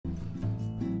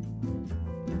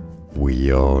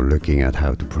We are looking at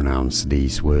how to pronounce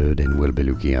this word, and we'll be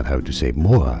looking at how to say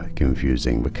more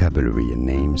confusing vocabulary and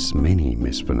names many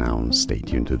mispronounce. Stay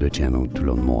tuned to the channel to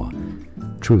learn more.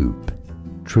 Troupe.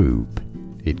 Troupe.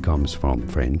 It comes from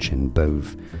French, and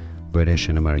both British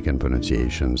and American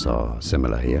pronunciations are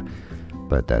similar here,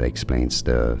 but that explains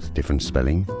the different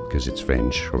spelling because it's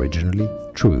French originally.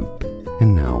 Troupe.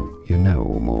 And now you know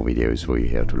more videos for you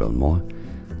here to learn more.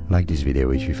 Like this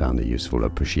video if you found it useful.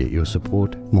 Appreciate your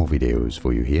support. More videos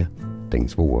for you here.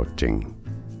 Thanks for watching.